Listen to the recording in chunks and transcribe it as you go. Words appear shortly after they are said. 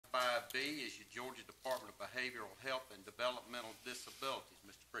B is your Georgia Department of Behavioral Health and Developmental Disabilities.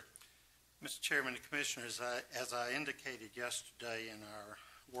 Mr. Gretchen. Mr. Chairman and Commissioners, as I indicated yesterday in our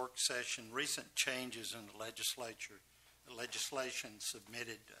work session, recent changes in the legislation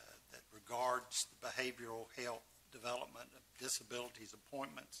submitted that regards the behavioral health development of disabilities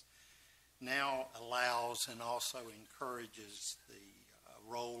appointments now allows and also encourages the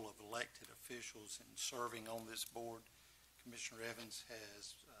role of elected officials in serving on this board. Commissioner Evans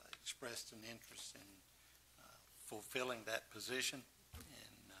has expressed an interest in fulfilling that position,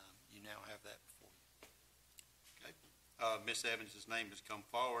 and you now have that before you. Okay. Ms. Evans' name has come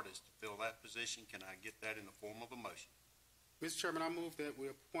forward as to fill that position. Can I get that in the form of a motion? Mr. Chairman, I move that we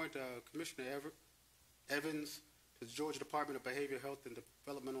appoint Commissioner Evans to the Georgia Department of Behavioral Health and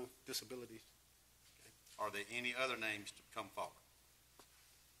Developmental Disabilities. Okay. Are there any other names to come forward?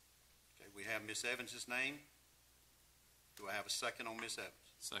 Okay, we have Ms. Evans' name. Do I have a second on Ms.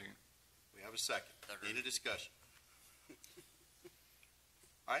 Evans? Second. We have a second. Any discussion?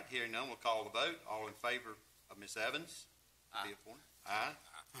 All right, hearing none, we'll call the vote. All in favor of Ms. Evans? Aye. Be appointed? Aye.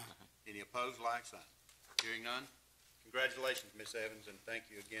 Any opposed, like sign. Hearing none. Congratulations, Ms. Evans, and thank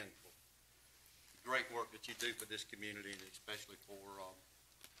you again for the great work that you do for this community, and especially for you'll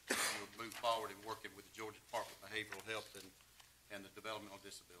move forward in working with the Georgia Department of Behavioral Health and the Developmental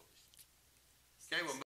Disabilities. Okay, well.